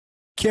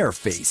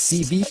Careface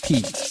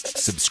CVP.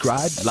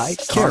 Subscribe, like,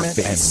 comment,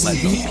 and let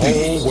the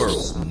whole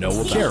world know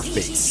about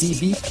Careface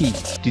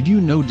CVP. Did you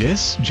know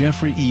this?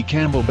 Jeffrey E.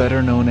 Campbell,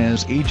 better known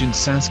as Agent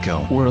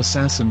Sasco or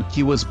Assassin,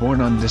 he was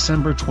born on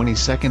December 22,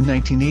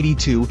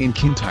 1982 in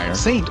Kintyre,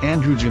 St.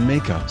 Andrew,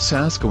 Jamaica.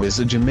 Sasco is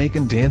a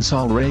Jamaican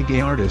dancehall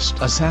reggae artist.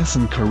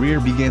 Assassin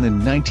career began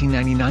in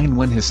 1999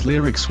 when his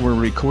lyrics were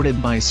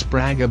recorded by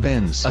Spragga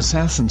Benz.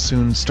 Assassin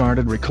soon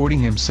started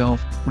recording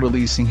himself,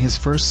 releasing his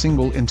first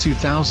single in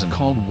 2000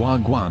 called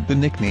Wagwan. The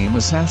nickname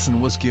Assassin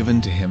was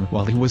given to him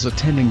while he was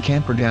attending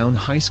Camperdown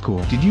High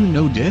School. Did you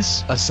know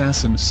this?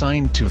 Assassin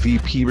signed to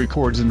VP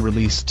Records and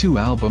released 2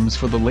 albums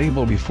for the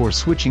label before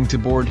switching to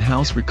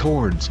Boardhouse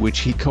Records, which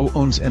he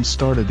co-owns and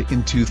started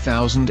in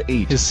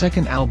 2008. His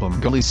second album,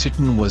 Gully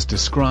Sittin', was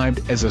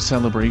described as a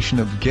celebration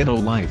of ghetto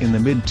life. In the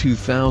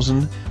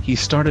mid-2000s, he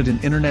started an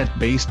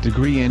internet-based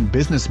degree in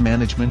business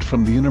management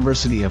from the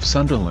University of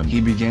Sunderland. He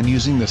began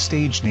using the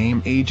stage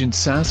name Agent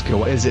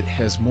Sasco as it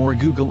has more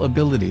Google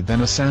ability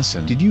than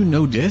Assassin. Did you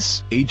know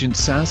this? Agent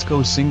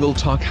Sasco's single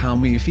Talk How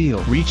Me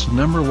Feel reached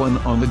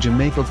 #1 on the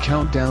Jamaica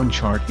Countdown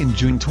chart in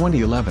June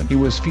 2011. He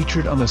was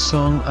featured on the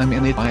song I'm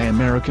In It by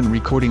American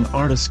recording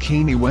artist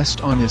Kanye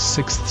West on his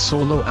 6th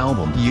solo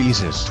album,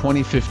 Yeezus.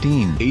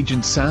 2015,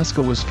 Agent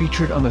Sasco was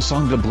featured on the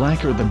song The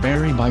Blacker the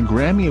Berry by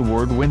Grammy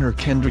Award winner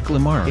Kendrick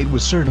Lamar. It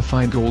was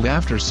certified gold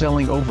after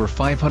selling over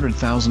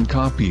 500,000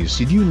 copies.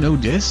 Did you know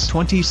this?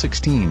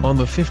 2016, on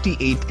the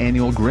 58th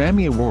Annual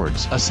Grammy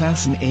Awards,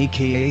 Assassin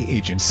aka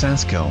Agent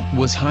Sasco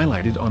was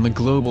highlighted on the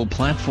global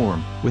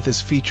platform, with his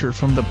feature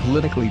from the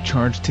politically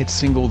charged hit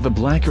single The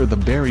Blacker the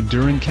Berry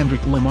during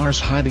Kendrick Lamar's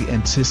highly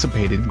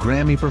anticipated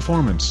Grammy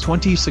performance.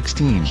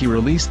 2016, he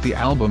released the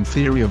album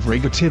Theory of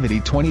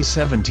Reggativity.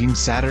 2017,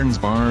 Saturn's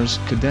Bars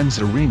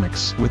Cadenza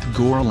remix with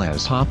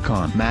Gorillaz,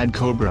 Popcorn, Mad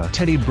Cobra,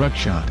 Teddy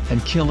Bruckshot,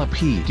 and Killa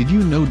P. Did you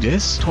know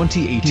this?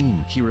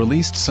 2018, he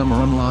released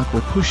Summer Unlock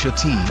with Pusha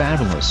T,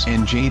 Fabulous,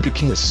 and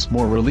Jadakiss.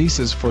 More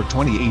releases for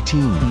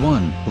 2018: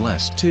 1.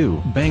 Blessed,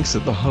 2. Banks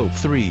at the Hope,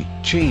 3.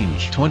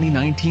 Change.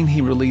 2019, he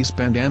released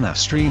Bandana.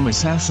 Stream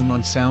Assassin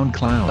on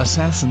SoundCloud,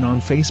 Assassin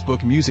on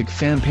Facebook music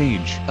fan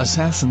page,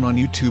 Assassin on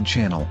YouTube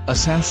channel,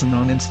 Assassin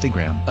on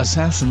Instagram,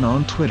 Assassin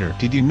on Twitter.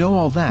 Did you know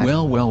all that?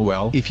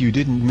 Well, if you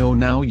didn't know,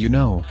 now you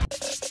know.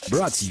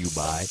 Brought to you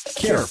by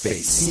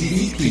Careface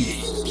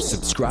CVP.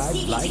 Subscribe,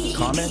 like,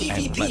 comment,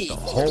 and let the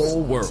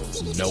whole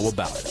world know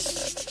about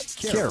us.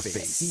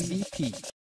 Careface CVP.